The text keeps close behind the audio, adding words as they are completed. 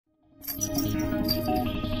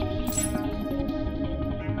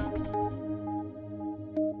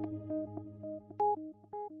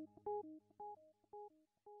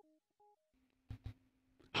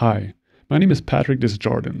Hi, my name is Patrick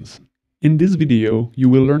Desjardins. In this video, you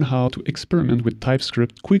will learn how to experiment with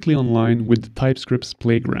TypeScript quickly online with the TypeScript's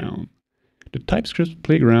Playground. The TypeScript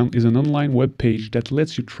Playground is an online web page that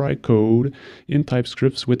lets you try code in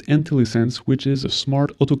TypeScript with IntelliSense, which is a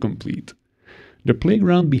smart autocomplete. The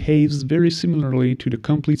Playground behaves very similarly to the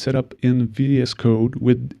complete setup in VS Code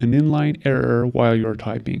with an inline error while you're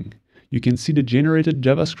typing. You can see the generated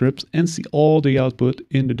JavaScript and see all the output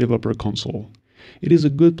in the developer console. It is a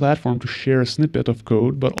good platform to share a snippet of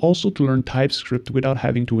code, but also to learn TypeScript without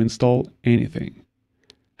having to install anything.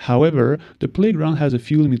 However, the Playground has a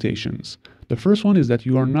few limitations. The first one is that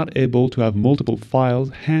you are not able to have multiple files,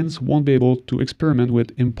 hence won't be able to experiment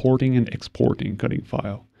with importing and exporting coding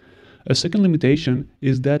file. A second limitation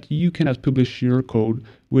is that you cannot publish your code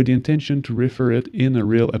with the intention to refer it in a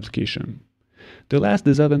real application. The last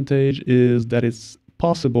disadvantage is that it's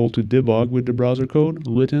possible to debug with the browser code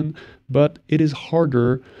written, but it is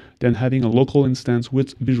harder than having a local instance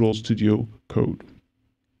with Visual Studio Code.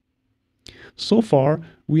 So far,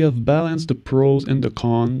 we have balanced the pros and the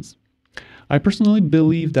cons. I personally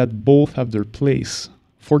believe that both have their place.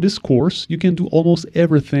 For this course, you can do almost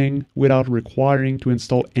everything without requiring to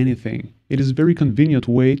install anything. It is a very convenient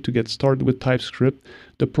way to get started with TypeScript,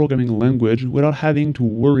 the programming language, without having to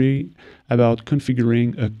worry about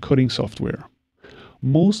configuring a coding software.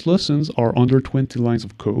 Most lessons are under 20 lines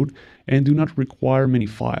of code and do not require many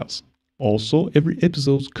files. Also, every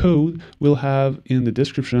episode's code will have in the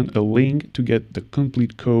description a link to get the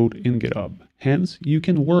complete code in GitHub. Hence, you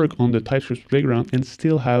can work on the TypeScript Playground and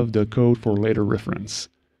still have the code for later reference.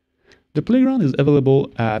 The Playground is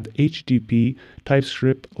available at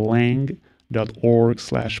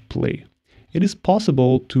http://typescriptlang.org/play. It is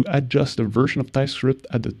possible to adjust the version of TypeScript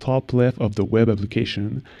at the top left of the web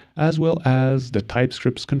application, as well as the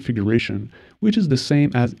TypeScript's configuration, which is the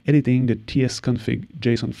same as editing the tsconfig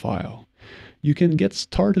JSON file. You can get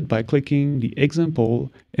started by clicking the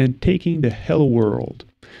example and taking the hello world.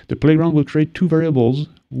 The Playground will create two variables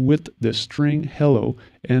with the string hello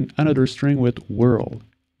and another string with world.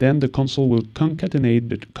 Then the console will concatenate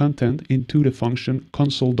the content into the function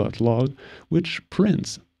console.log, which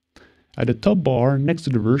prints. At the top bar next to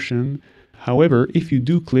the version, however, if you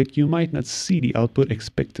do click, you might not see the output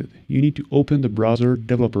expected. You need to open the browser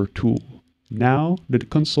developer tool. Now, the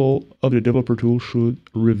console of the developer tool should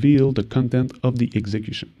reveal the content of the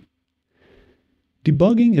execution.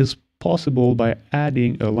 Debugging is possible by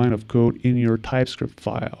adding a line of code in your TypeScript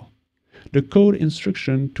file. The code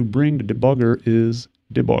instruction to bring the debugger is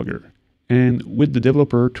debugger. And with the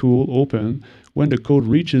developer tool open, when the code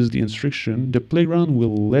reaches the instruction, the Playground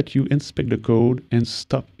will let you inspect the code and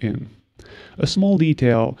stop in. A small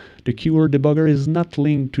detail, the keyword debugger is not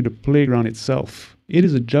linked to the Playground itself. It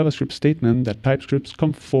is a JavaScript statement that TypeScript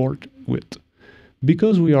comfort with.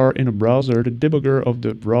 Because we are in a browser, the debugger of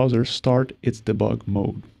the browser starts its debug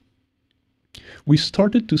mode. We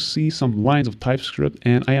started to see some lines of TypeScript,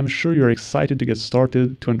 and I am sure you're excited to get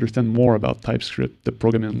started to understand more about TypeScript, the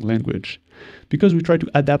programming language. Because we try to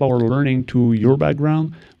adapt our learning to your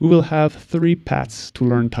background, we will have 3 paths to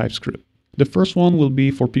learn TypeScript. The first one will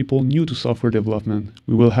be for people new to software development.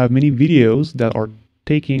 We will have many videos that are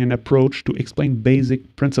taking an approach to explain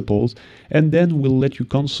basic principles, and then we'll let you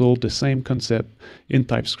consult the same concept in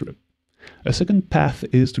TypeScript. A second path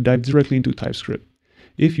is to dive directly into TypeScript.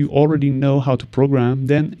 If you already know how to program,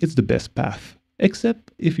 then it's the best path,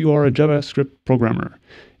 except if you are a JavaScript programmer.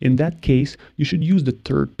 In that case, you should use the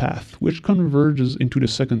third path, which converges into the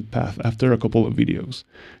second path after a couple of videos.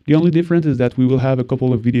 The only difference is that we will have a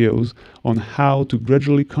couple of videos on how to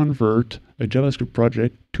gradually convert a JavaScript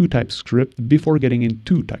project to TypeScript before getting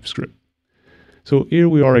into TypeScript. So here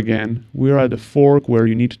we are again. We are at the fork where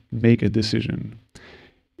you need to make a decision.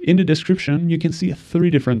 In the description, you can see 3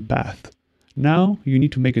 different paths. Now you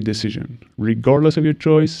need to make a decision. Regardless of your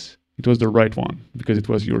choice, it was the right one because it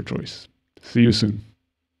was your choice. See you soon.